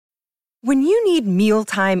When you need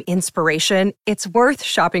mealtime inspiration, it's worth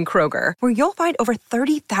shopping Kroger, where you'll find over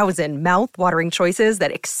 30,000 mouth-watering choices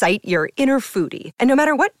that excite your inner foodie. And no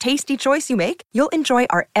matter what tasty choice you make, you'll enjoy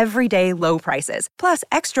our everyday low prices, plus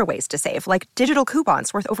extra ways to save, like digital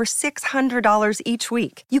coupons worth over $600 each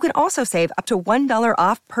week. You can also save up to $1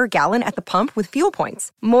 off per gallon at the pump with fuel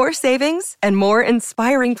points. More savings and more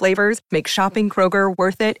inspiring flavors make shopping Kroger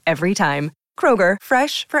worth it every time. Kroger,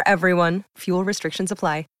 fresh for everyone. Fuel restrictions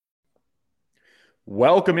apply.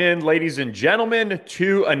 Welcome in, ladies and gentlemen,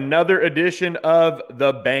 to another edition of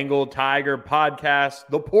the Bengal Tiger podcast,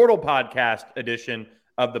 the Portal Podcast edition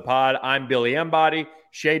of the pod. I'm Billy Embody,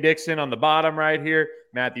 Shea Dixon on the bottom right here,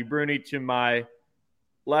 Matthew Bruni to my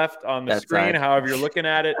left on the screen, however you're looking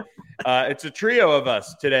at it. It's a trio of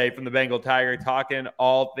us today from the Bengal Tiger talking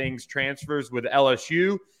all things transfers with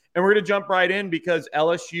LSU. And we're going to jump right in because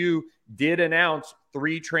LSU did announce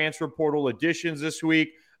 3 transfer portal additions this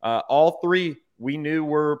week. All 3 we knew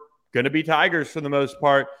were going to be Tigers for the most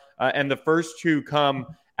part. And the first 2 come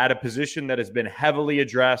at a position that has been heavily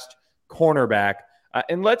addressed, cornerback.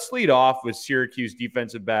 And let's lead off with Syracuse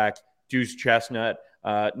defensive back Deuce Chestnut,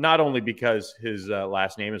 not only because his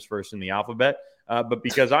last name is first in the alphabet, but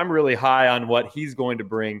because I'm really high on what he's going to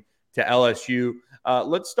bring to LSU.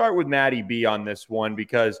 Let's start with Matty B on this one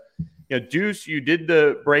because, Deuce, you did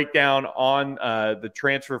the breakdown on the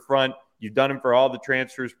transfer front. You've done them for all the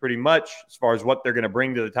transfers pretty much as far as what they're going to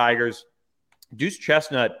bring to the Tigers. Deuce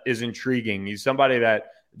Chestnut is intriguing. He's somebody that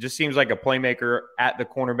just seems like a playmaker at the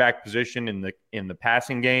cornerback position in the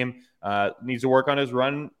passing game. Needs to work on his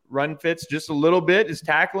run fits just a little bit, his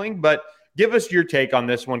tackling. But give us your take on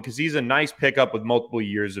this one because he's a nice pickup with multiple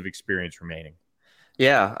years of experience remaining.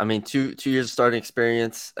 Yeah, I mean, two years of starting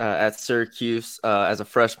experience at Syracuse as a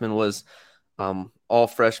freshman was all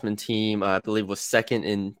freshman team. I believe was second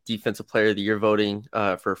in defensive player of the year voting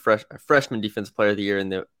for freshman defensive player of the year in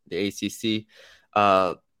the ACC.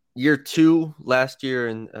 Year 2 last year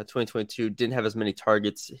in 2022 didn't have as many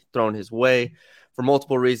targets thrown his way for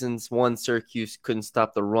multiple reasons. One, Syracuse couldn't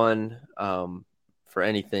stop the run for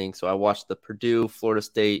anything. So I watched the Purdue, Florida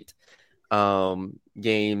State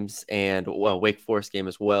games and Wake Forest game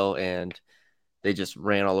as well, and they just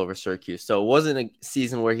ran all over Syracuse. So it wasn't a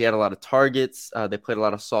season where he had a lot of targets. They played a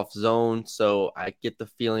lot of soft zone. So I get the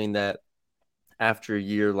feeling that after a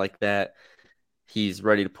year like that, he's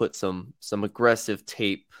ready to put some aggressive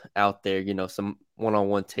tape out there, some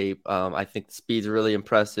one-on-one tape. I think the speed's really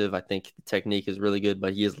impressive. I think the technique is really good,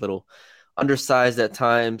 but he is a little undersized at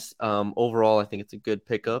times. Overall, I think it's a good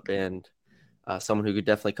pickup and someone who could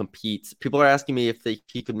definitely compete. People are asking me if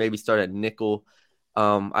he could maybe start at nickel.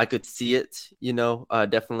 I could see it,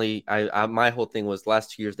 definitely. My whole thing was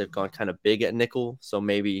last 2 years they've gone kind of big at nickel, so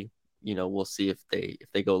maybe we'll see if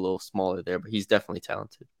they go a little smaller there. But he's definitely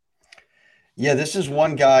talented. Yeah, this is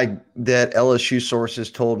one guy that LSU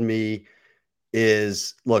sources told me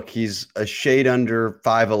he's a shade under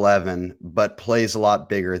 5'11", but plays a lot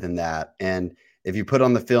bigger than that. And if you put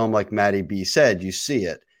on the film, like Matty B said, you see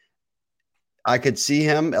it. I could see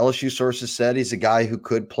him. LSU sources said he's a guy who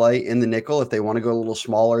could play in the nickel if they want to go a little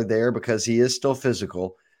smaller there because he is still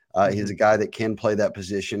physical. He's a guy that can play that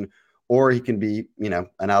position, or he can be,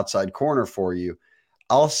 an outside corner for you.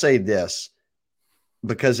 I'll say this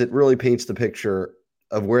because it really paints the picture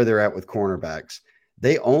of where they're at with cornerbacks.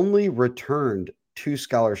 They only returned 2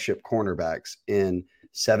 scholarship cornerbacks in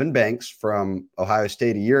Seven Banks from Ohio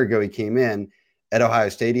State. A year ago, he came in. At Ohio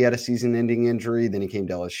State, he had a season-ending injury. Then he came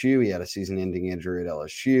to LSU. He had a season-ending injury at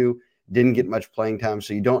LSU. Didn't get much playing time,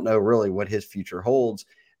 so you don't know really what his future holds.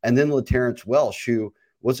 And then LaTerrence Welsh, who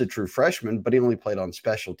was a true freshman, but he only played on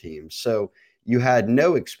special teams. So you had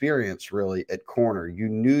no experience really at corner. You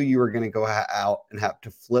knew you were going to go out and have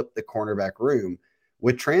to flip the cornerback room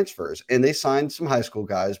with transfers. And they signed some high school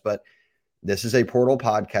guys, but this is a portal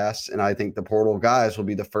podcast, and I think the portal guys will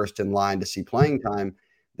be the first in line to see playing time.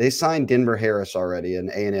 They signed Denver Harris already, an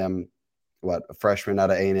A&M, a freshman out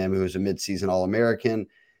of A&M who was a midseason All-American.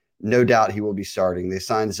 No doubt he will be starting. They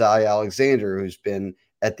signed Zai Alexander, who's been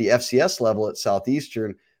at the FCS level at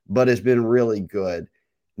Southeastern, but has been really good.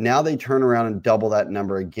 Now they turn around and double that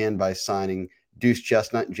number again by signing Deuce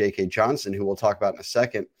Chestnut and J.K. Johnson, who we'll talk about in a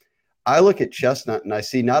second. I look at Chestnut and I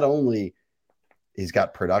see not only he's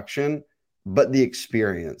got production, but the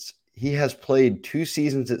experience. He has played 2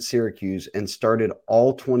 seasons at Syracuse and started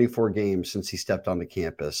all 24 games since he stepped onto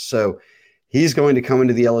campus. So he's going to come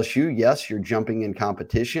into the LSU. Yes, you're jumping in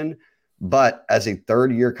competition, but as a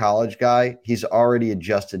third-year college guy, he's already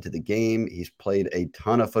adjusted to the game. He's played a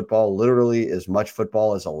ton of football, literally as much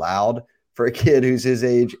football as allowed for a kid who's his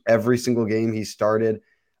age. Every single game he started.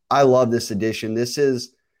 I love this addition. This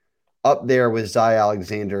is up there with Zy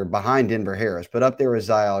Alexander, behind Denver Harris, but up there with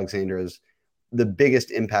Zy Alexander is the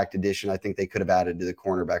biggest impact addition I think they could have added to the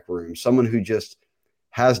cornerback room. Someone who just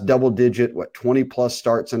has double digit, 20 plus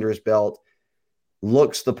starts under his belt,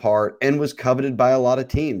 looks the part, and was coveted by a lot of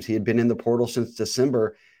teams. He had been in the portal since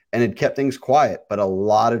December and had kept things quiet, but a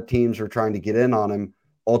lot of teams were trying to get in on him.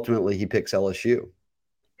 Ultimately, he picks LSU.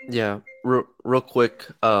 Yeah, real quick,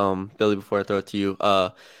 Billy, before I throw it to you,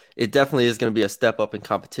 it definitely is going to be a step up in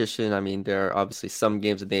competition. I mean, there are obviously some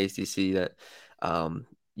games in the ACC that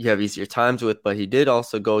you have easier times with, but he did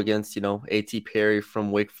also go against, A.T. Perry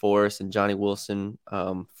from Wake Forest and Johnny Wilson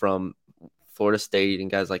from Florida State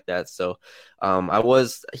and guys like that. So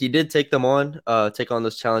he did take on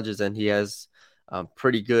those challenges, and he has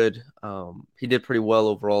pretty good. He did pretty well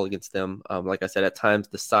overall against them. Like I said, at times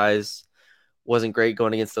the size wasn't great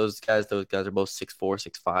going against those guys. Those guys are both 6'4",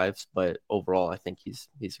 6'5", but overall, I think he's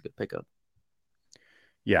a good pickup.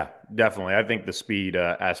 Yeah, definitely. I think the speed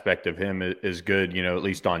aspect of him is good, at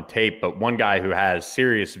least on tape. But one guy who has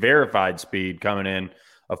serious verified speed coming in,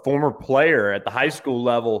 a former player at the high school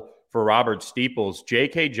level for Robert Steeples,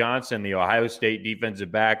 J.K. Johnson, the Ohio State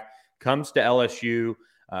defensive back, comes to LSU.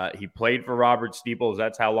 He played for Robert Steeples.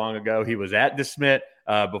 That's how long ago. He was at DeSmit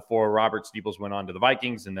before Robert Steeples went on to the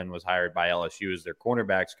Vikings and then was hired by LSU as their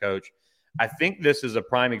cornerbacks coach. I think this is a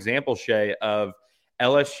prime example, Shay, of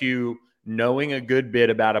LSU knowing a good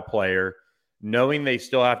bit about a player, knowing they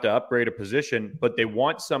still have to upgrade a position, but they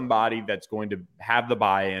want somebody that's going to have the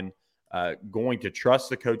buy-in, going to trust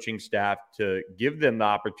the coaching staff to give them the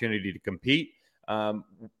opportunity to compete,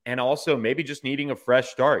 and also maybe just needing a fresh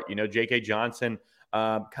start. J.K. Johnson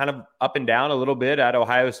kind of up and down a little bit at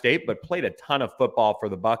Ohio State, but played a ton of football for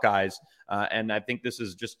the Buckeyes. And I think this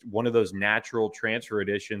is just one of those natural transfer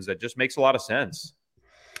additions that just makes a lot of sense.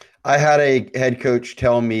 I had a head coach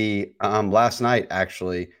tell me last night,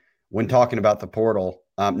 actually, when talking about the portal,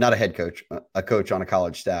 not a head coach, a coach on a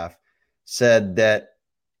college staff, said that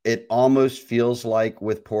it almost feels like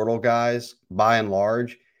with portal guys, by and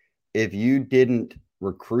large, if you didn't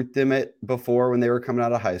recruit them before when they were coming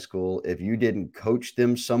out of high school, if you didn't coach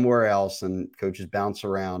them somewhere else and coaches bounce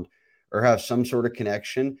around or have some sort of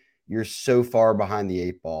connection, you're so far behind the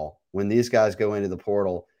eight ball when these guys go into the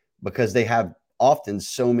portal because they have often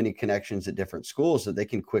so many connections at different schools that they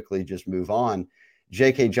can quickly just move on.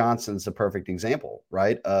 J.K. Johnson's the perfect example,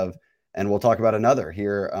 right? And we'll talk about another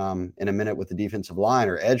here in a minute with the defensive line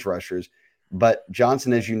or edge rushers. But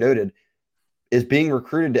Johnson, as you noted, is being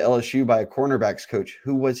recruited to LSU by a cornerbacks coach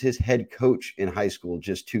who was his head coach in high school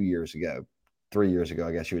just 2 years ago, 3 years ago,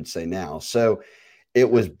 I guess you would say now. So it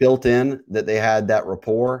was built in that they had that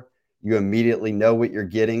rapport. You immediately know what you're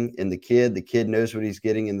getting in the kid. The kid knows what he's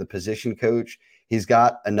getting in the position coach. He's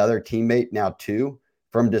got another teammate now, too,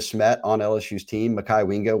 from DeSmet on LSU's team, Mekhi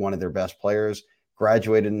Wingo, one of their best players,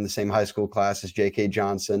 graduated in the same high school class as J.K.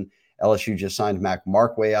 Johnson. LSU just signed Mac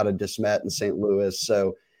Markway out of DeSmet in St. Louis.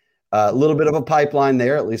 So a little bit of a pipeline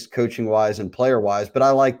there, at least coaching-wise and player-wise. But I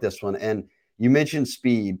like this one. And you mentioned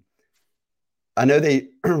speed. I know they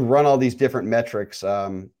run all these different metrics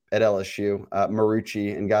at LSU.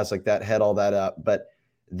 Marucci and guys like that head all that up. But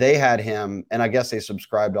they had him, and I guess they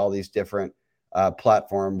subscribed to all these different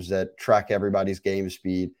platforms that track everybody's game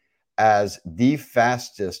speed as the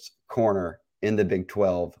fastest corner in the Big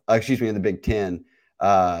 12, in the Big 10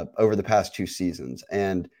 over the past 2 seasons.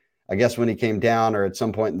 And I guess when he came down or at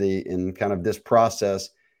some point in kind of this process,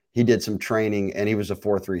 he did some training and he was a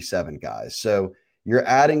 4.37 guy. So you're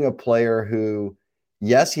adding a player who,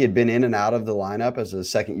 yes, he had been in and out of the lineup as a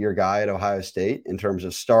second-year guy at Ohio State in terms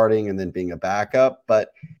of starting and then being a backup,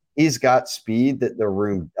 but he's got speed that the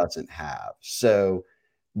room doesn't have. So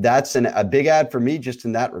that's a big add for me just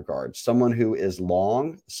in that regard. Someone who is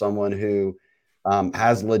long, someone who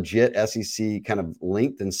has legit SEC kind of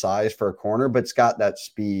length and size for a corner, but it's got that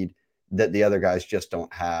speed that the other guys just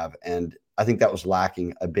don't have. And I think that was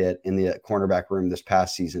lacking a bit in the cornerback room this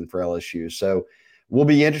past season for LSU. So will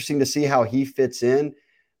be interesting to see how he fits in.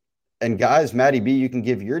 And guys, Matty B, you can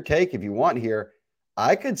give your take if you want here.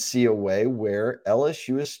 I could see a way where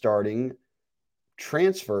LSU is starting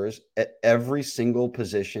transfers at every single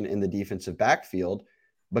position in the defensive backfield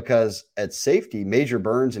because at safety, Major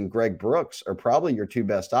Burns and Greg Brooks are probably your two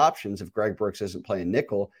best options if Greg Brooks isn't playing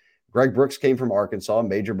nickel. Greg Brooks came from Arkansas.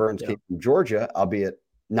 Major Burns came from Georgia, albeit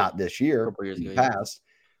not this year, in the past.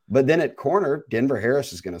 But then at corner, Denver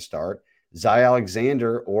Harris is going to start. Zy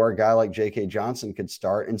Alexander or a guy like J.K. Johnson could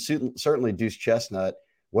start. And certainly Deuce Chestnut,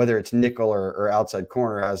 whether it's nickel or outside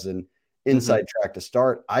corner, has an inside track to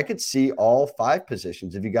start. I could see all 5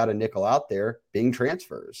 positions, if you got a nickel out there, being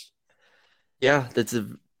transfers. Yeah, that's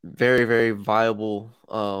very, very viable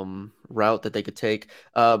route that they could take.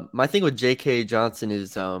 My thing with J.K. Johnson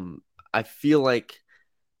is I feel like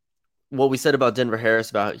what we said about Denver Harris,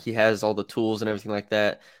 about he has all the tools and everything like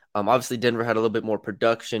that. Obviously, Denver had a little bit more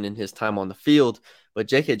production in his time on the field, but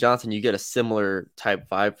J.K. Johnson, you get a similar type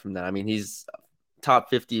vibe from that. I mean, he's a top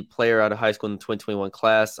 50 player out of high school in the 2021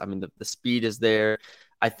 class. I mean, the speed is there.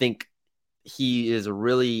 I think he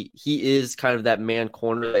is kind of that man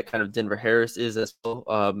corner that kind of Denver Harris is as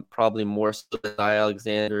well. Probably more so than Zy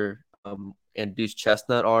Alexander and Deuce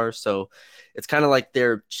Chestnut are. So it's kind of like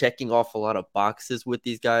they're checking off a lot of boxes with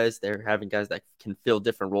these guys. They're having guys that can fill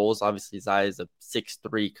different roles. Obviously, Zy is a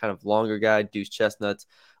 6'3", kind of longer guy. Deuce Chestnut's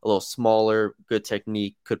a little smaller, good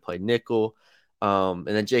technique, could play nickel. And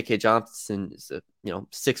then J.K. Johnson is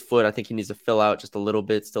 6 foot. I think he needs to fill out just a little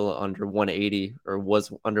bit, still under 180, or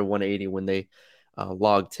was under 180 when they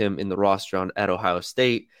logged him in the roster at Ohio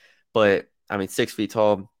State. But I mean, 6 feet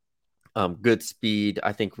tall, good speed.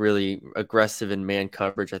 I think really aggressive in man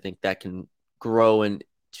coverage. I think that can grow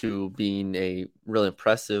into being a really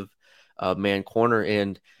impressive man corner.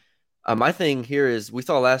 And my thing here is, we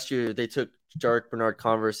saw last year they took Jarek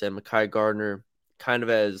Bernard-Converse and Mekhi Gardner kind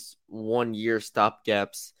of as 1 year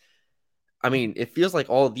stopgaps. I mean, it feels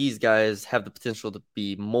like all of these guys have the potential to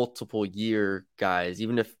be multiple year guys,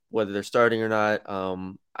 even if whether they're starting or not.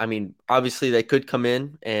 I mean, obviously they could come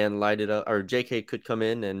in and light it up, or JK could come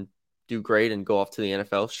in and do great and go off to the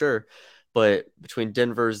NFL, sure. But between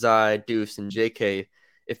Denver, Zy, Deuce, and JK,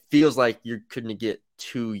 it feels like you're couldn't get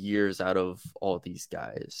 2 years out of all these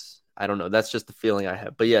guys. I don't know. That's just the feeling I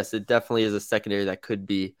have. But yes, it definitely is a secondary that could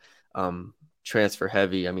be transfer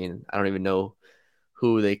heavy. I mean, I don't even know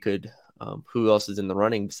who they could who else is in the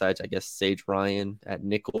running besides, I guess, Sage Ryan at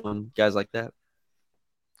nickel and guys like that.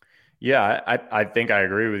 Yeah, I think I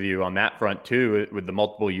agree with you on that front too, with the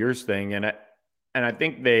multiple years thing. And I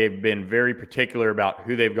think they've been very particular about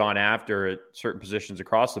who they've gone after at certain positions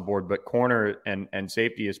across the board, but corner and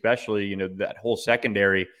safety especially, that whole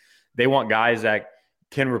secondary, they want guys that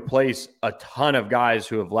can replace a ton of guys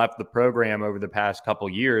who have left the program over the past couple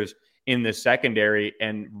of years in the secondary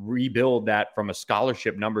and rebuild that from a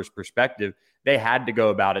scholarship numbers perspective. They had to go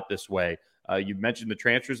about it this way. You mentioned the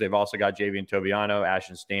transfers. They've also got Javian Toviano,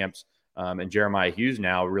 Ashton Stamps, and Jeremiah Hughes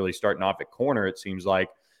now really starting off at corner, it seems like.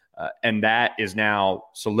 And that is now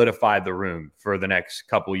solidified the room for the next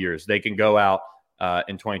couple of years. They can go out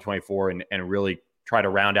in 2024 and really try to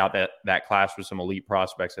round out that class with some elite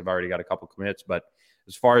prospects. They've already got a couple commits. But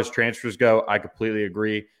as far as transfers go, I completely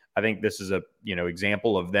agree. I think this is a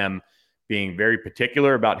example of them being very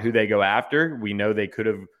particular about who they go after. We know they could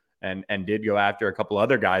have and did go after a couple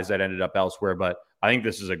other guys that ended up elsewhere, but I think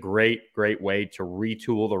this is a great way to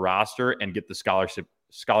retool the roster and get the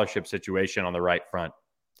scholarship situation on the right front.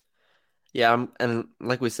 Yeah, and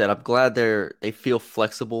like we said, I'm glad they feel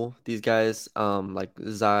flexible, these guys. Like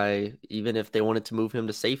Zy, even if they wanted to move him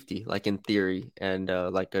to safety, like in theory, and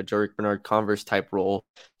like a Jarek Bernard-Converse type role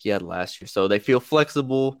he had last year. So they feel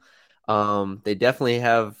flexible. They definitely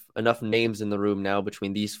have enough names in the room now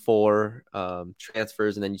between these 4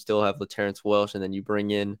 transfers, and then you still have LaTerrence Welsh, and then you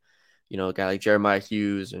bring in, a guy like Jeremiah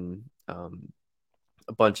Hughes and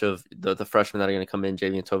a bunch of the freshmen that are going to come in,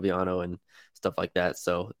 Javian Toviano and stuff like that.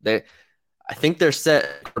 So I think they're set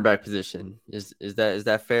at quarterback position. Is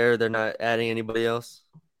that fair? They're not adding anybody else?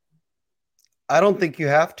 I don't think you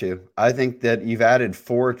have to. I think that you've added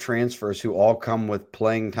 4 transfers who all come with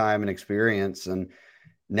playing time and experience, and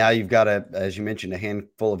now you've got as you mentioned, a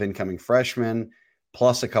handful of incoming freshmen,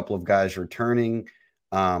 plus a couple of guys returning.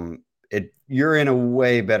 You're in a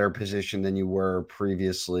way better position than you were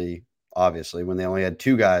previously, obviously, when they only had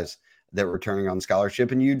 2 guys that were returning on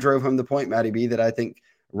scholarship. And you drove home the point, Matty B, that I think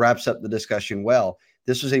wraps up the discussion well.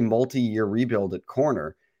 This was a multi-year rebuild at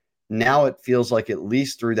corner. Now it feels like at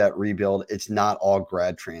least through that rebuild, it's not all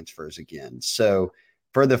grad transfers again. So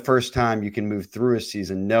for the first time, you can move through a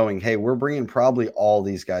season knowing, hey, we're bringing probably all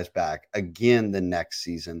these guys back again the next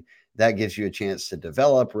season. That gives you a chance to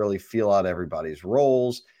develop, really feel out everybody's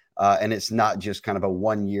roles. And it's not just kind of a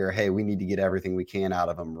 1 year, hey, we need to get everything we can out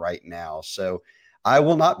of them right now. So I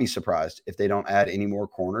will not be surprised if they don't add any more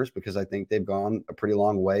corners, because I think they've gone a pretty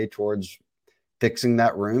long way towards fixing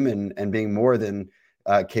that room and being more than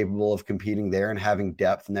capable of competing there and having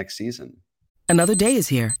depth next season. Another day is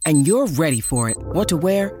here, and you're ready for it. What to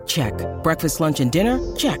wear? Check. Breakfast, lunch, and dinner?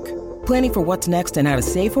 Check. Planning for what's next and how to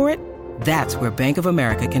save for it? That's where Bank of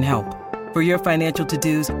America can help. For your financial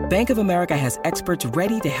to-dos, Bank of America has experts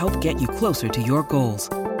ready to help get you closer to your goals.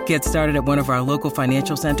 Get started at one of our local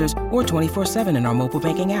financial centers or 24/7 in our mobile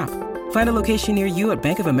banking app. Find a location near you at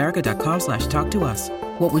bankofamerica.com/talktous.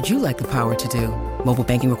 What would you like the power to do? Mobile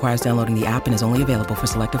banking requires downloading the app and is only available for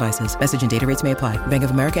select devices. Message and data rates may apply. Bank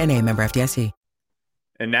of America N.A., member FDIC.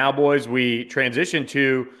 And now, boys, we transition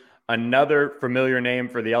to another familiar name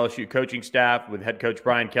for the LSU coaching staff, with head coach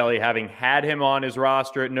Brian Kelly having had him on his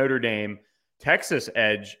roster at Notre Dame. Texas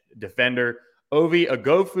edge defender Ovi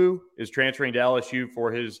Agofu is transferring to LSU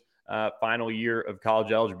for his final year of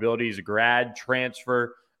college eligibility. He's a grad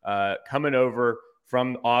transfer coming over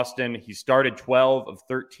from Austin. He started 12 of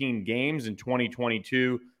 13 games in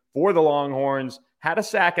 2022 for the Longhorns, had a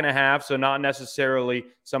sack and a half, so not necessarily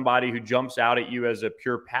somebody who jumps out at you as a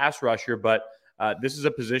pure pass rusher, but this is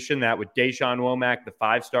a position that with Deshaun Womack, the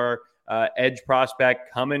five-star edge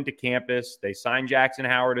prospect, coming to campus. They signed Jackson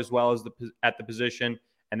Howard as well as at the position,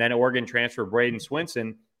 and then Oregon transfer Braden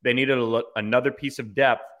Swinson. They needed another piece of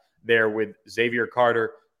depth there with Xavier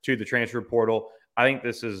Carter to the transfer portal. I think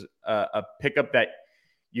this is a pickup that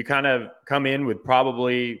you kind of come in with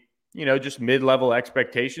probably, just mid-level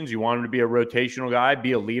expectations. You want him to be a rotational guy,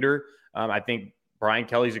 be a leader. I think Brian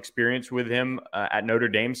Kelly's experience with him at Notre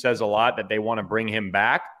Dame says a lot that they want to bring him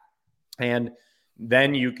back. And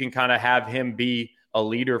then you can kind of have him be a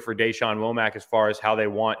leader for Deshaun Womack as far as how they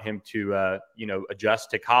want him to,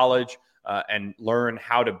 adjust to college and learn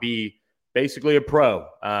how to be basically a pro.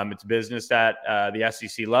 It's business at the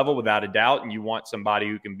SEC level without a doubt, and you want somebody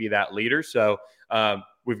who can be that leader. So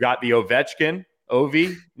we've got the Ovechkin,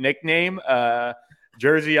 Ovi nickname,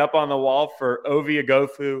 jersey up on the wall for Ovi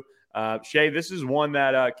Agofu. Shay, this is one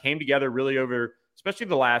that came together really over, especially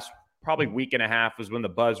the last probably week and a half was when the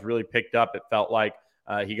buzz really picked up. It felt like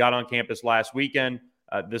he got on campus last weekend.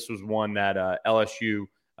 This was one that LSU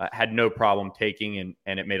had no problem taking,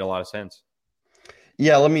 and it made a lot of sense.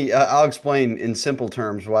 Yeah, I'll explain in simple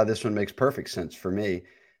terms why this one makes perfect sense for me.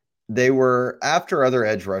 They were after other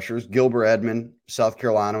edge rushers. Gilbert Edmond, South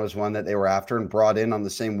Carolina, was one that they were after and brought in on the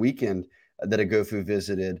same weekend that Agofu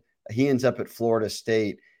visited. He ends up at Florida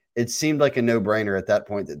State. It seemed like a no-brainer at that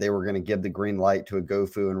point that they were going to give the green light to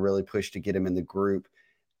Agofu and really push to get him in the group.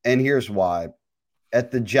 And here's why. At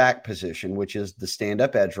the jack position, which is the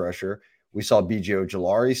stand-up edge rusher, we saw B.J.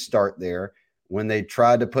 Ojulari start there. When they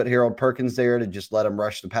tried to put Harold Perkins there to just let him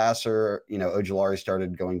rush the passer, Ojulari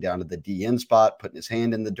started going down to the DN spot, putting his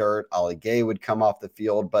hand in the dirt. Ali Gay would come off the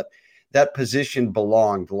field, but that position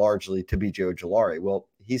belonged largely to B.J. Ojulari. Well,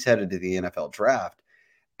 he's headed to the NFL draft,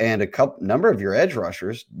 and number of your edge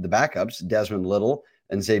rushers, the backups, Desmond Little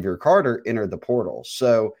and Xavier Carter, entered the portal.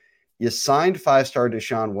 So you signed five-star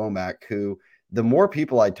Deshaun Womack, who the more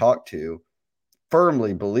people I talk to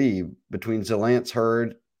firmly believe between Zalance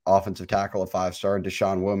Hurd, offensive tackle, a five-star, and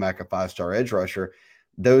Deshaun Womack, a five-star edge rusher,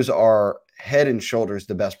 those are head and shoulders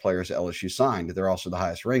the best players LSU signed. They're also the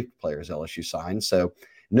highest ranked players LSU signed, so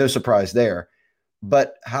no surprise there.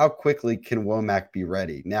 But how quickly can Womack be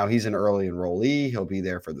ready? Now, he's an early enrollee. He'll be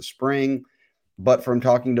there for the spring. But from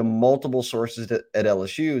talking to multiple sources at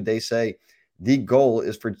LSU, they say the goal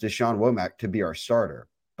is for Deshaun Womack to be our starter.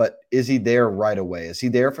 But is he there right away? Is he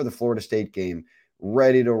there for the Florida State game,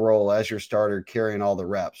 ready to roll as your starter, carrying all the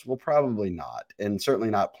reps? Well, probably not, and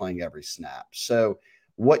certainly not playing every snap. So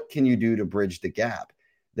what can you do to bridge the gap?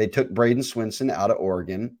 They took Braden Swinson out of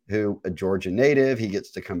Oregon, who a Georgia native. He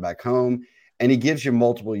gets to come back home, and he gives you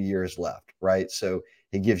multiple years left, right? So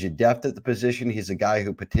he gives you depth at the position. He's a guy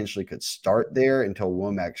who potentially could start there until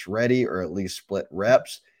Womack's ready, or at least split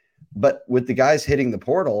reps. But with the guys hitting the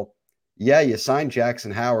portal, yeah, you signed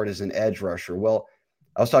Jackson Howard as an edge rusher. Well,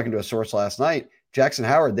 I was talking to a source last night. Jackson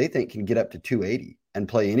Howard, they think, can get up to 280 and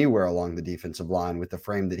play anywhere along the defensive line with the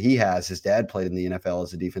frame that he has. His dad played in the NFL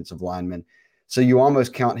as a defensive lineman. So you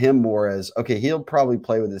almost count him more as, okay, he'll probably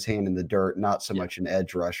play with his hand in the dirt, not so much an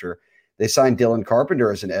edge rusher. They signed Dylan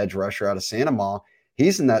Carpenter as an edge rusher out of Santa Ma.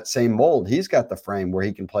 He's in that same mold. He's got the frame where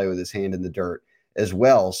he can play with his hand in the dirt as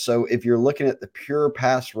well. So if you're looking at the pure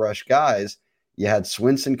pass rush guys, you had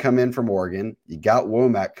Swinson come in from Oregon. You got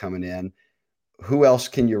Womack coming in. Who else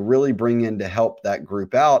can you really bring in to help that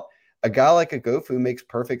group out? A guy like Agofu makes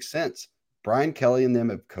perfect sense. Brian Kelly and them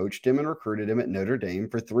have coached him and recruited him at Notre Dame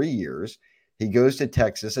for 3 years. He goes to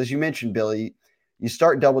Texas. As you mentioned, Billy, you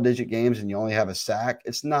start double-digit games and you only have a sack.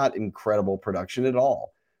 It's not incredible production at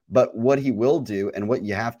all. But what he will do, and what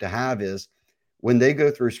you have to have, is when they go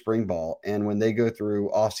through spring ball and when they go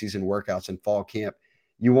through off-season workouts and fall camp,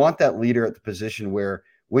 you want that leader at the position where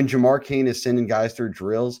when Jamar Cain is sending guys through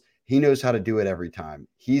drills, he knows how to do it every time.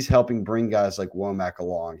 He's helping bring guys like Womack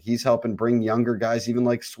along. He's helping bring younger guys, even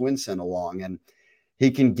like Swinson, along, and he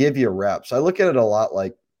can give you reps. I look at it a lot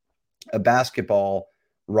like a basketball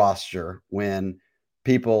roster when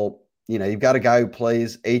people, you've got a guy who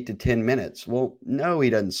plays 8 to 10 minutes. Well, no, he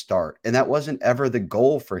doesn't start. And that wasn't ever the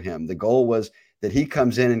goal for him. The goal was that he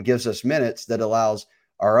comes in and gives us minutes that allows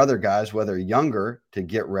our other guys, whether younger, to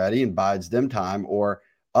get ready and bides them time, or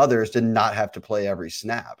others to not have to play every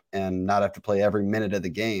snap and not have to play every minute of the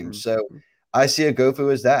game. Mm-hmm. So I see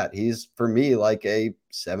Ogofu as that. He's, for me, like a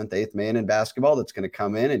seventh, eighth man in basketball that's going to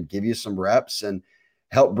come in and give you some reps and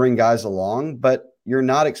help bring guys along. But you're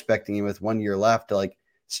not expecting him with 1 year left to like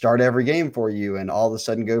start every game for you and all of a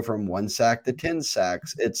sudden go from 1 sack to 10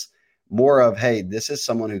 sacks. It's more of, hey, this is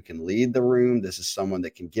someone who can lead the room. This is someone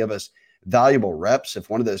that can give us valuable reps. If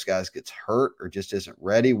one of those guys gets hurt or just isn't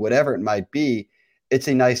ready, whatever it might be, it's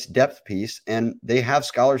a nice depth piece, and they have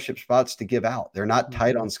scholarship spots to give out. They're not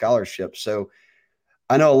tight on scholarships. So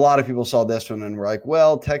I know a lot of people saw this one and were like,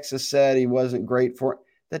 well, Texas said he wasn't great for it.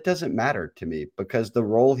 That doesn't matter to me because the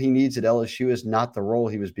role he needs at LSU is not the role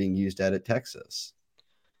he was being used at Texas.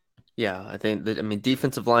 Yeah, I think that,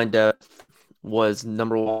 defensive line depth was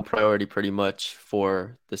number one priority pretty much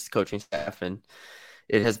for this coaching staff, and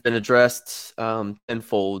it has been addressed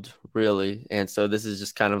tenfold, really. And so this is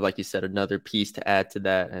just kind of, like you said, another piece to add to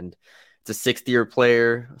that. And it's a sixth-year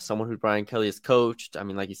player, someone who Brian Kelly has coached.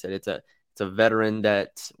 Like you said, it's a veteran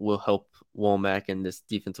that will help Womack in this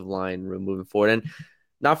defensive line room moving forward. And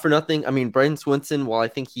not for nothing, Braden Swinson, while I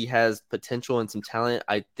think he has potential and some talent,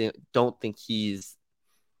 I don't think he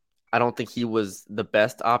was the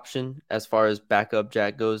best option as far as backup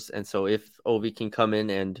Jack goes. And so if Ovi can come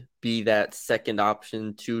in and be that second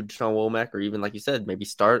option to Deshaun Womack, or even, like you said, maybe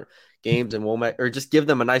start games and Womack, or just give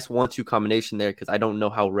them a nice 1-2 combination there, because I don't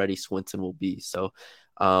know how ready Swinson will be. So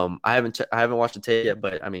I haven't watched the tape yet,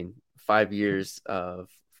 but 5 years of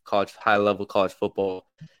high level college football,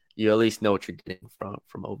 you at least know what you're getting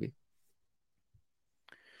from Ovi.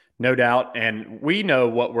 No doubt. And we know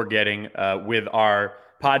what we're getting with our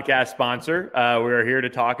podcast sponsor. We're here to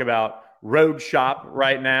talk about Rogue Shop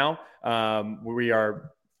right now. We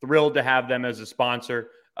are thrilled to have them as a sponsor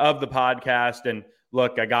of the podcast. And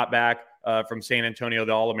look, I got back from San Antonio,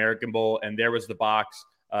 the All-American Bowl, and there was the box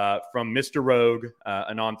from Mr. Rogue,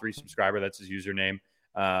 a non-3 subscriber. That's his username.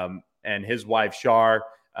 And his wife, Shar.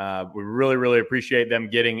 We really, really appreciate them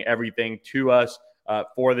getting everything to us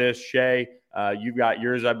for this. Shay, you've got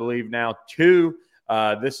yours, I believe, now too.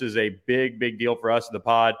 This is a big, big deal for us at the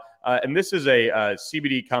pod. And this is a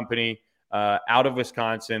CBD company out of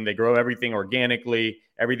Wisconsin. They grow everything organically.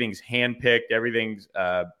 Everything's hand-picked. Everything's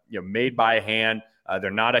made by hand.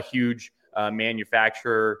 They're not a huge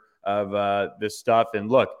manufacturer of this stuff. And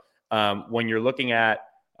look, when you're looking at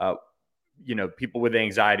people with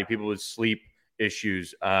anxiety, people with sleep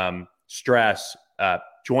issues, stress,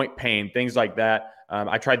 joint pain, things like that.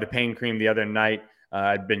 I tried the pain cream the other night.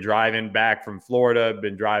 I'd been driving back from Florida,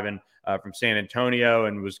 been driving from San Antonio,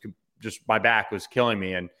 and my back was killing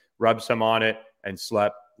me, and rubbed some on it and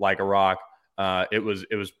slept like a rock. It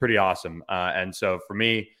was pretty awesome. And so for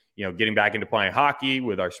me, getting back into playing hockey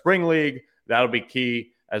with our spring league, that'll be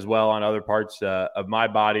key as well on other parts of my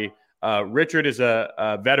body. Richard is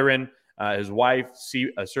a veteran. His wife,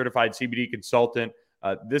 a certified CBD consultant.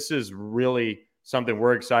 This is really something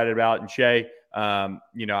we're excited about. And Shay,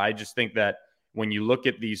 I just think that when you look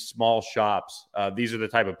at these small shops, these are the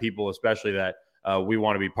type of people, especially that we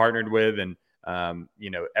want to be partnered with. And,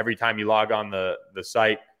 every time you log on the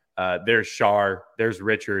site, there's Shar, there's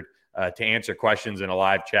Richard to answer questions in a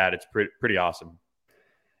live chat. It's pretty awesome.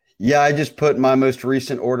 Yeah, I just put my most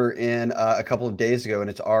recent order in a couple of days ago, and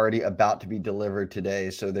it's already about to be delivered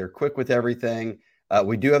today. So they're quick with everything.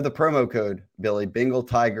 We do have the promo code, Billy, Bengal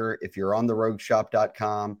Tiger. If you're on the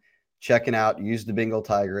rogueshop.com, checking out, use the Bengal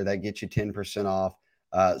Tiger. That gets you 10% off.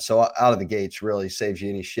 So out of the gates, really saves you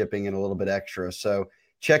any shipping and a little bit extra. So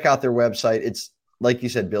check out their website. It's like you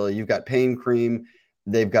said, Billy, you've got pain cream.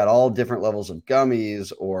 They've got all different levels of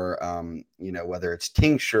gummies or, whether it's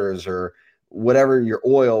tinctures or whatever your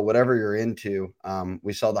oil, whatever you're into.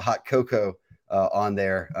 We saw the hot cocoa on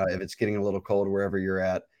there if it's getting a little cold wherever you're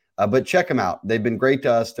at. But check them out. They've been great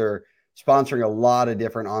to us. They're sponsoring a lot of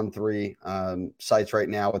different On3 sites right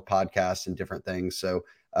now with podcasts and different things. So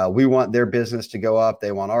we want their business to go up.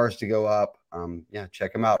 They want ours to go up.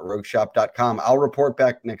 Check them out, rogueshop.com. I'll report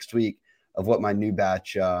back next week of what my new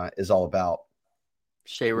batch is all about.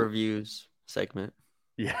 Shay reviews segment.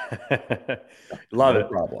 Yeah. Love it. No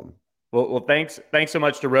problem. Well, thanks so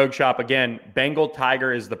much to Rogue Shop. Again, Bengal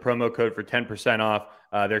Tiger is the promo code for 10% off.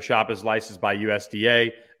 Their shop is licensed by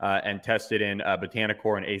USDA and tested in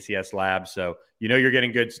Botanicor and ACS labs. So you're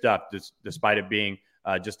getting good stuff despite it being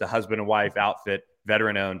just a husband and wife outfit,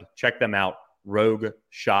 veteran owned. Check them out,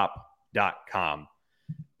 rogueshop.com.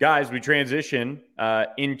 Guys, we transition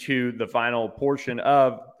into the final portion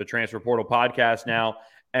of the Transfer Portal podcast now.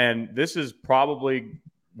 And this is probably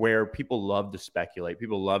where people love to speculate.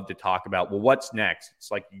 People love to talk about, well, what's next? It's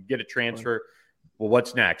like you get a transfer. Well,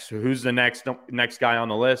 what's next? So who's the next guy on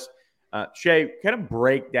the list? Shay, kind of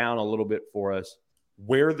break down a little bit for us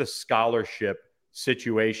where the scholarship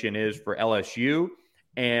situation is for LSU.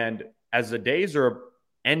 And as the days are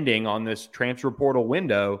ending on this transfer portal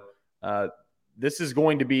window, this is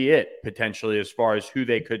going to be it potentially as far as who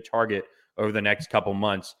they could target over the next couple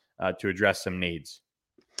months to address some needs.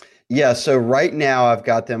 Yeah, so right now I've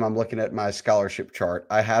got them. I'm looking at my scholarship chart.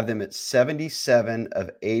 I have them at 77 of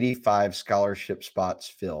 85 scholarship spots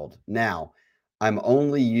filled. Now, I'm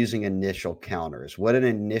only using initial counters. What an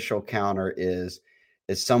initial counter is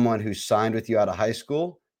someone who signed with you out of high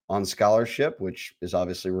school on scholarship, which is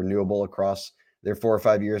obviously renewable across their 4 or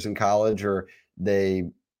 5 years in college, or they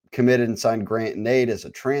committed and signed Grant and Nate as a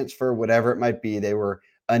transfer, whatever it might be. They were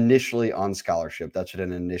initially on scholarship. That's what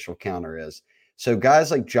an initial counter is. So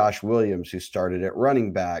guys like Josh Williams, who started at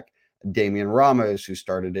running back, Damian Ramos, who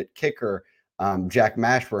started at kicker, Jack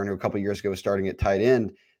Mashburn, who a couple of years ago was starting at tight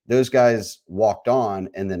end, those guys walked on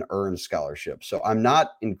and then earned scholarships. So I'm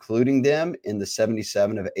not including them in the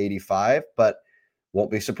 77 of 85, but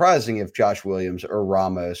won't be surprising if Josh Williams or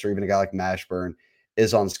Ramos or even a guy like Mashburn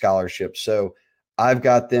is on scholarship. So I've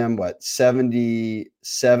got them,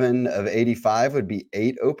 77 of 85 would be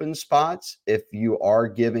 8 open spots. If you are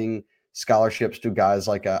giving scholarships to guys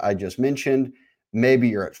like I just mentioned, maybe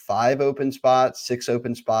you're at 5 open spots, 6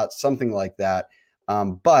 open spots, something like that.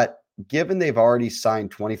 But given they've already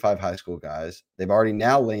signed 25 high school guys, they've already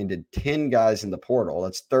now landed 10 guys in the portal.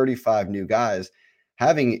 That's 35 new guys.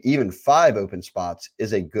 Having even 5 open spots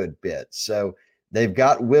is a good bit. So they've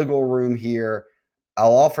got wiggle room here.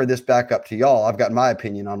 I'll offer this back up to y'all. I've got my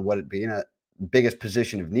opinion on what it being a biggest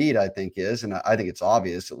position of need, I think is, and I think it's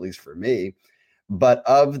obvious, at least for me. But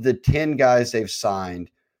of the 10 guys they've signed,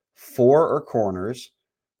 4 are corners,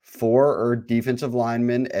 4 are defensive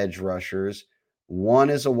linemen, edge rushers, 1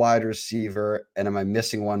 is a wide receiver, and am I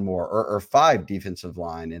missing one more? Or 5 defensive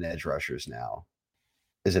line and edge rushers now?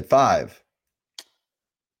 Is it 5?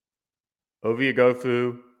 Ovia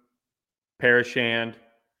Gofu, Parashand,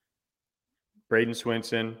 Braden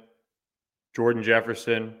Swinson, Jordan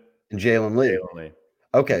Jefferson, and Jalen Lee.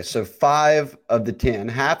 Okay, so 5 of the 10,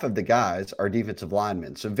 half of the guys are defensive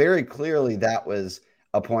linemen. So very clearly that was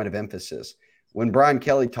a point of emphasis. When Brian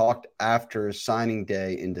Kelly talked after signing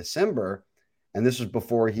day in December, and this was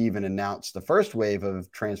before he even announced the first wave of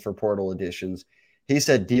transfer portal additions, he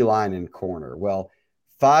said D-line and corner. Well,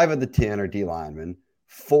 5 of the 10 are D-linemen,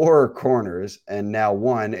 4 are corners, and now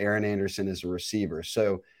 1, Aaron Anderson, is a receiver.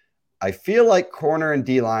 So I feel like corner and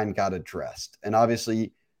D-line got addressed. And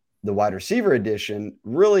obviously the wide receiver addition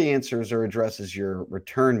really answers or addresses your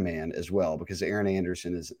return man as well, because Aaron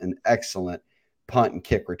Anderson is an excellent punt and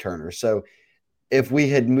kick returner. So if we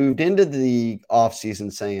had moved into the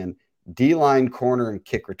offseason saying D-line, corner, and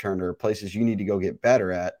kick returner, places you need to go get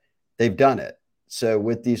better at, they've done it. So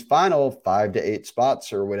with these final 5 to 8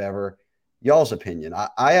 spots or whatever, y'all's opinion.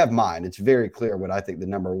 I have mine. It's very clear what I think the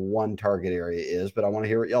number 1 target area is, but I want to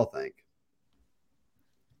hear what y'all think.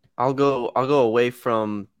 I'll go away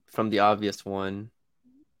from the obvious one.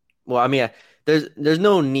 Well, I mean, there's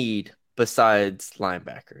no need besides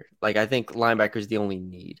linebacker. Like, I think linebacker is the only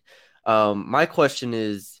need. My question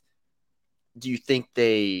is, do you think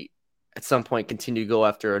they at some point continue to go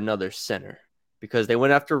after another center? Because they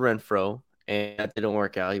went after Renfro and that didn't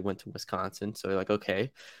work out. He went to Wisconsin. So you're like,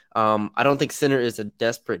 okay. I don't think center is a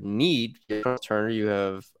desperate need. You have Turner, you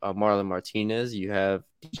have Marlon Martinez, you have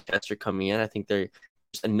Chester coming in. I think there's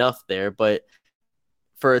enough there. But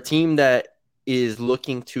for a team that is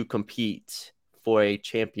looking to compete for a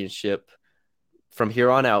championship from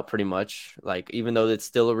here on out, pretty much, like, even though it's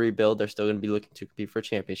still a rebuild, they're still going to be looking to compete for a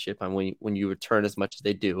championship. And when you return as much as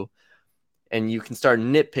they do, and you can start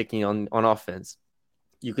nitpicking on offense,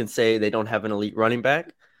 you can say they don't have an elite running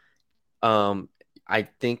back. I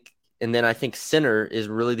think center is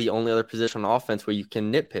really the only other position on offense where you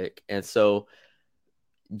can nitpick. And so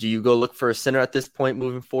do you go look for a center at this point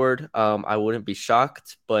moving forward? I wouldn't be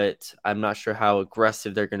shocked, but I'm not sure how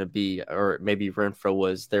aggressive they're going to be. Or maybe Renfro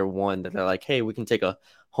was their one that they're like, hey, we can take a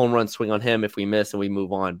home run swing on him if we miss and we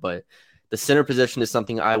move on. But the center position is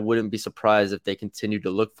something I wouldn't be surprised if they continue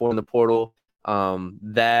to look for in the portal.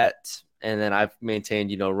 And then I've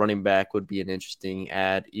maintained, running back would be an interesting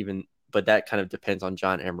add, but that kind of depends on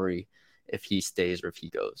John Emery if he stays or if he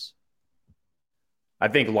goes. I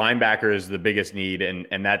think linebacker is the biggest need,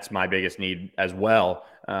 and that's my biggest need as well.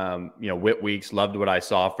 Whit Weeks, loved what I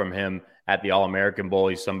saw from him at the All-American Bowl.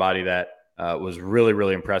 He's somebody that was really,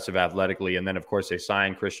 really impressive athletically. And then, of course, they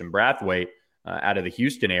signed Christian Brathwaite out of the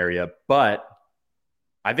Houston area. But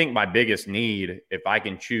I think my biggest need, if I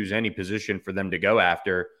can choose any position for them to go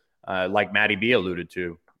after, like Matty B alluded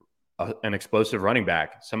to, an explosive running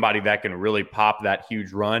back, somebody that can really pop that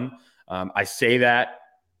huge run. I say that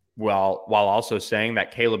while also saying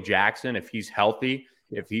that Caleb Jackson, if he's healthy,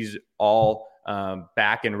 if he's all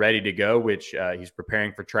back and ready to go, which he's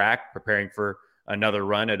preparing for track, preparing for another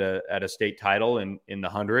run at a state title in the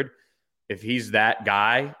 100. If he's that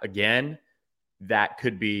guy again, that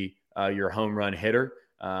could be your home run hitter.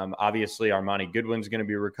 Obviously, Armani Goodwin's going to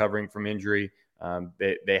be recovering from injury.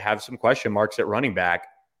 They have some question marks at running back.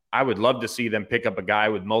 I would love to see them pick up a guy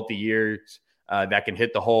with multi-years that can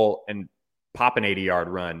hit the hole and pop an 80-yard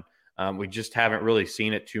run. We just haven't really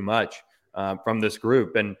seen it too much from this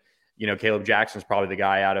group. And, Caleb Jackson's probably the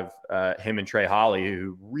guy out of him and Trey Holly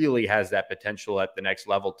who really has that potential at the next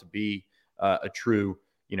level to be a true,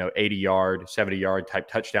 80-yard, 70-yard type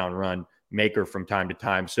touchdown run maker from time to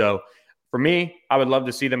time. So for me, I would love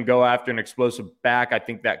to see them go after an explosive back. I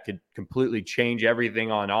think that could completely change everything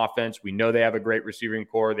on offense. We know they have a great receiving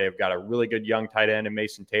core. They've got a really good young tight end in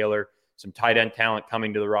Mason Taylor, some tight end talent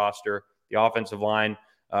coming to the roster. The offensive line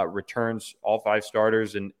returns all 5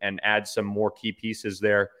 starters and adds some more key pieces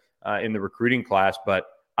there in the recruiting class. But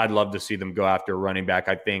I'd love to see them go after a running back.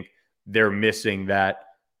 I think they're missing that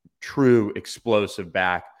true explosive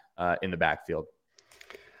back in the backfield.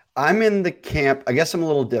 I'm in the camp. I guess I'm a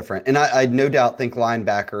little different. And I no doubt think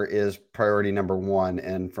linebacker is priority number 1.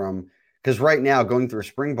 And because right now going through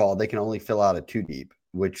spring ball, they can only fill out a 2 deep,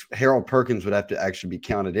 which Harold Perkins would have to actually be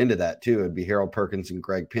counted into that too. It'd be Harold Perkins and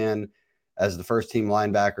Greg Penn as the first team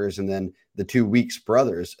linebackers, and then the 2 Weeks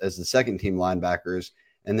brothers as the second team linebackers.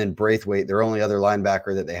 And then Braithwaite, their only other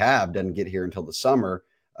linebacker that they have, doesn't get here until the summer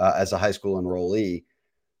as a high school enrollee.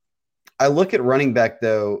 I look at running back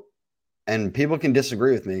though, and people can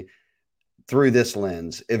disagree with me through this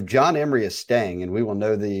lens. If John Emery is staying, and we will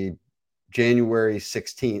know the January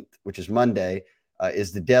 16th, which is Monday,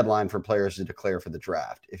 is the deadline for players to declare for the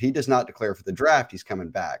draft. If he does not declare for the draft, he's coming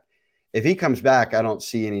back. If he comes back, I don't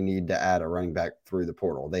see any need to add a running back through the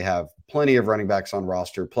portal. They have plenty of running backs on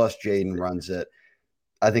roster, plus Jaden runs it.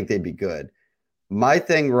 I think they'd be good. My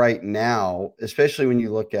thing right now, especially when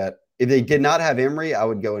you look at, if they did not have Emery, I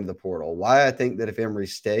would go into the portal. Why I think that if Emery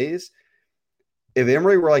stays, if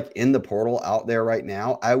Emery were like in the portal out there right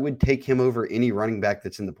now, I would take him over any running back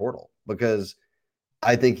that's in the portal because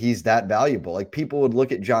I think he's that valuable. Like people would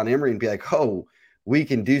look at John Emery and be like, oh, we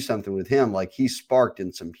can do something with him. Like he sparked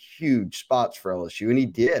in some huge spots for LSU. And he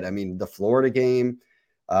did. I mean, the Florida game,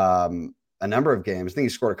 a number of games. I think he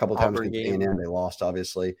scored a couple times against A&M. They lost,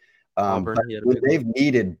 obviously. But when they've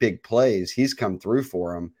needed big plays, he's come through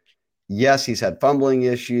for them. Yes, he's had fumbling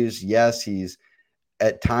issues. Yes, he's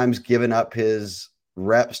at times given up his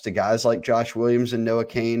reps to guys like Josh Williams and Noah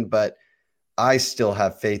Cain, but I still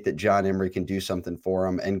have faith that John Emery can do something for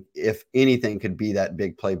him. And if anything could be that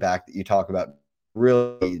big playback that you talk about,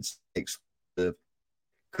 really needs explosive.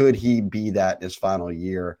 Could he be that in his final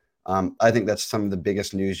year? I think that's some of the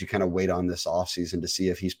biggest news you kind of wait on this offseason to see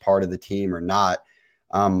if he's part of the team or not.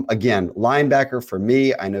 Again, linebacker for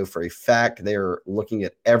me, I know for a fact they're looking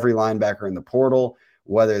at every linebacker in the portal,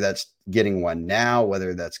 whether that's getting one now,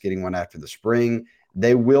 whether that's getting one after the spring.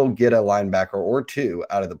 They will get a linebacker or 2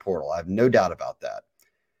 out of the portal. I have no doubt about that.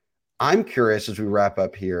 I'm curious as we wrap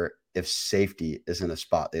up here if safety is in a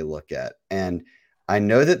spot they look at. And I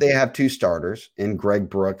know that they have 2 starters in Greg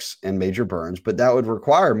Brooks and Major Burns, but that would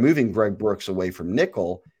require moving Greg Brooks away from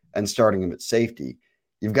nickel and starting him at safety.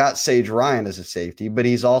 You've got Sage Ryan as a safety, but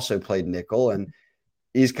he's also played nickel and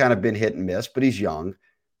he's kind of been hit and miss, but he's young.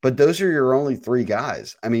 But those are your only 3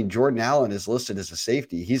 guys. I mean, Jordan Allen is listed as a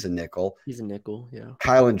safety. He's a nickel. He's a nickel, yeah.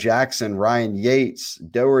 Kylan Jackson, Ryan Yates,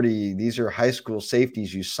 Doherty, these are high school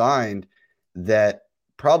safeties you signed that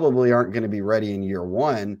probably aren't going to be ready in year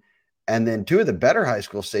 1. And then 2 of the better high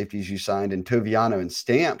school safeties you signed in Toviano and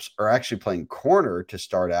Stamps are actually playing corner to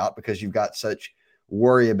start out because you've got such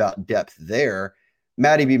worry about depth there.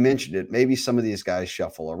 Matty B mentioned it. Maybe some of these guys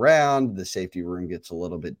shuffle around. The safety room gets a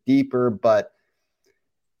little bit deeper. But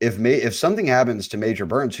if something happens to Major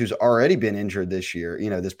Burns, who's already been injured this year,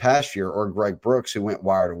 this past year, or Greg Brooks, who went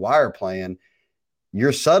wire to wire playing,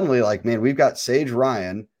 you're suddenly like, man, we've got Sage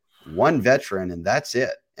Ryan, 1 veteran, and that's it.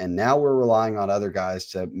 And now we're relying on other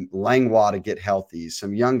guys Langlois to get healthy,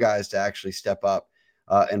 some young guys to actually step up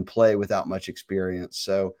and play without much experience.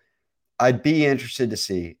 So I'd be interested to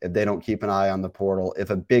see if they don't keep an eye on the portal. If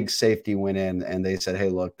a big safety went in and they said, hey,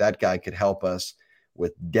 look, that guy could help us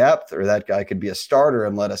with depth, or that guy could be a starter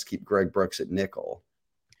and let us keep Greg Brooks at nickel.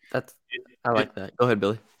 I like that. Go ahead,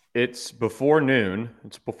 Billy. It's before noon.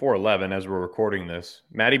 It's before 11 as we're recording this.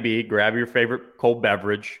 Matty B, grab your favorite cold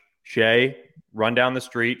beverage. Shay, run down the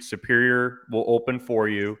street. Superior will open for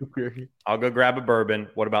you. I'll go grab a bourbon.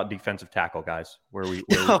 What about defensive tackle, guys?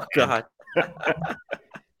 God.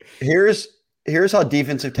 Here's how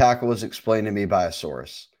defensive tackle was explained to me by a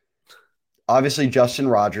source. Obviously, Justin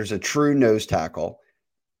Rogers, a true nose tackle,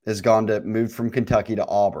 has moved from Kentucky to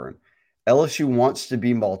Auburn. LSU wants to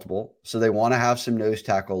be multiple, so they want to have some nose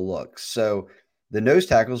tackle looks. So the nose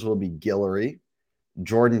tackles will be Guillory,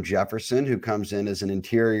 Jordan Jefferson, who comes in as an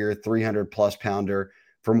interior 300-plus pounder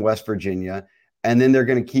from West Virginia, and then they're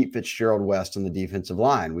going to keep Fitzgerald West on the defensive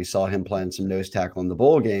line. We saw him playing some nose tackle in the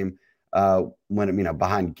bowl game when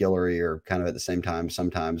behind Guillory or kind of at the same time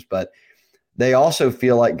sometimes. But they also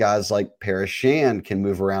feel like guys like Paris Shand can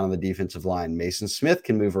move around on the defensive line. Mason Smith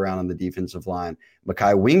can move around on the defensive line.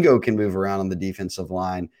 Mekhi Wingo can move around on the defensive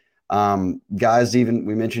line. Guys, even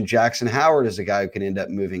we mentioned Jackson Howard as a guy who can end up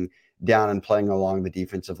moving down and playing along the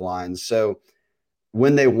defensive line. So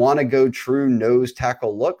when they want to go true nose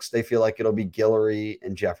tackle looks, they feel like it'll be Guillory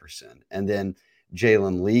and Jefferson. And then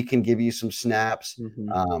Jalen Lee can give you some snaps.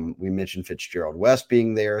 We mentioned Fitzgerald West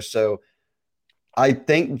being there. So I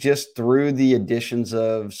think just through the additions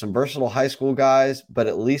of some versatile high school guys, but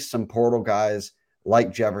at least some portal guys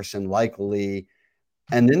like Jefferson, like Lee,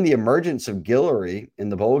 and then the emergence of Guillory in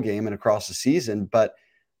the bowl game and across the season. But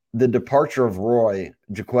the departure of Roy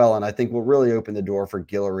Jaquelin, I think, will really open the door for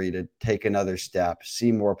Guillory to take another step,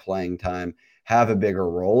 see more playing time, have a bigger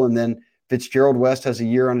role. And then Fitzgerald West has a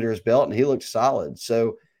year under his belt, and he looks solid.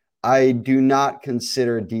 So I do not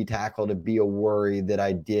consider D-tackle to be a worry that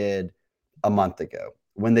I did a month ago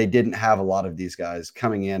when they didn't have a lot of these guys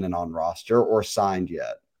coming in and on roster or signed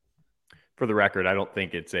yet. For the record, I don't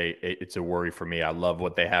think it's a worry for me. I love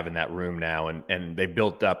what they have in that room now, and they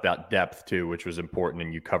built up that depth too, which was important,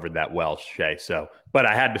 and you covered that well, Shay. So, but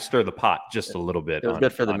I had to stir the pot just a little bit. It was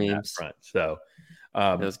good for the memes. Front. So,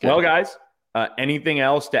 well, guys, anything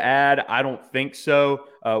else to add? I don't think so.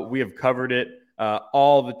 We have covered it.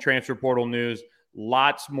 All the transfer portal news.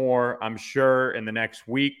 Lots more, I'm sure, in the next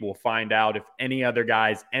week. We'll find out if any other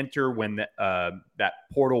guys enter when that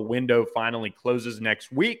portal window finally closes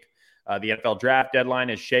next week. The NFL draft deadline,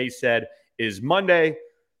 as Shay said, is Monday.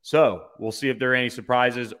 So we'll see if there are any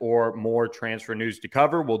surprises or more transfer news to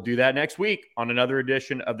cover. We'll do that next week on another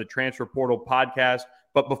edition of the Transfer Portal Podcast.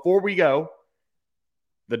 But before we go,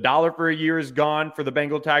 the $1 for a year is gone for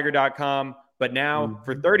thebengaltiger.com. But now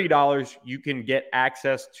for $30, you can get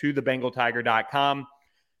access to thebengaltiger.com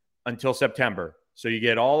until September. So you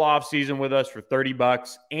get all off season with us for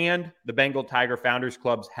 $30, and the Bengal Tiger Founders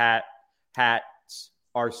Club's hats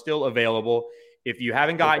are still available. If you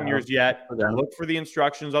haven't gotten yours yet, look for the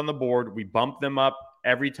instructions on the board. We bump them up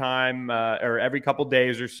every time or every couple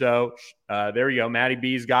days or so. There you go. Matty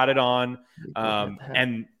B's got it on.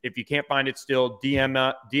 And if you can't find it still, DM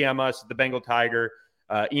us at the Bengal Tiger.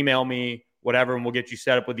 Email me. Whatever, and we'll get you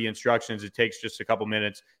set up with the instructions. It takes just a couple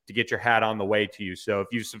minutes to get your hat on the way to you. So if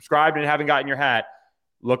you've subscribed and haven't gotten your hat,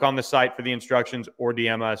 look on the site for the instructions or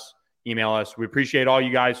DM us, email us. We appreciate all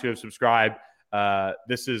you guys who have subscribed.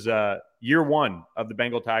 This is year one of the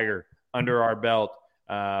Bengal Tiger under our belt.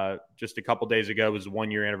 Just a couple days ago was the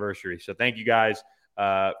 1-year anniversary. So thank you guys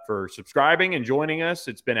for subscribing and joining us.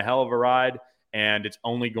 It's been a hell of a ride, and it's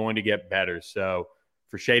only going to get better. So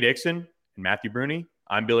for Shay Dixon and Matthew Bruni,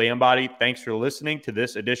 I'm Billy Embody. Thanks for listening to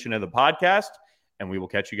this edition of the podcast, and we will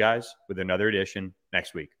catch you guys with another edition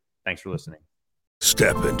next week. Thanks for listening.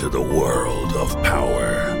 Step into the world of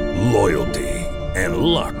power, loyalty, and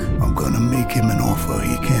luck. I'm going to make him an offer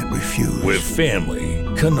he can't refuse. With family,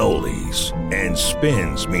 cannolis, and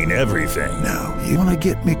spins mean everything. Now, you want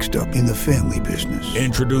to get mixed up in the family business.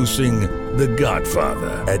 Introducing The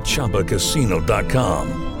Godfather at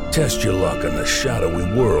ChumbaCasino.com. Test your luck in the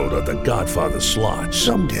shadowy world of The Godfather slot.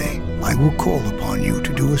 Someday, I will call upon you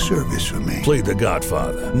to do a service for me. Play The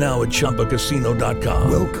Godfather, now at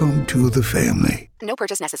ChumbaCasino.com. Welcome to the family. No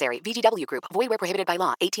purchase necessary. VGW Group. Void where prohibited by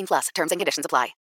law. 18+. Terms and conditions apply.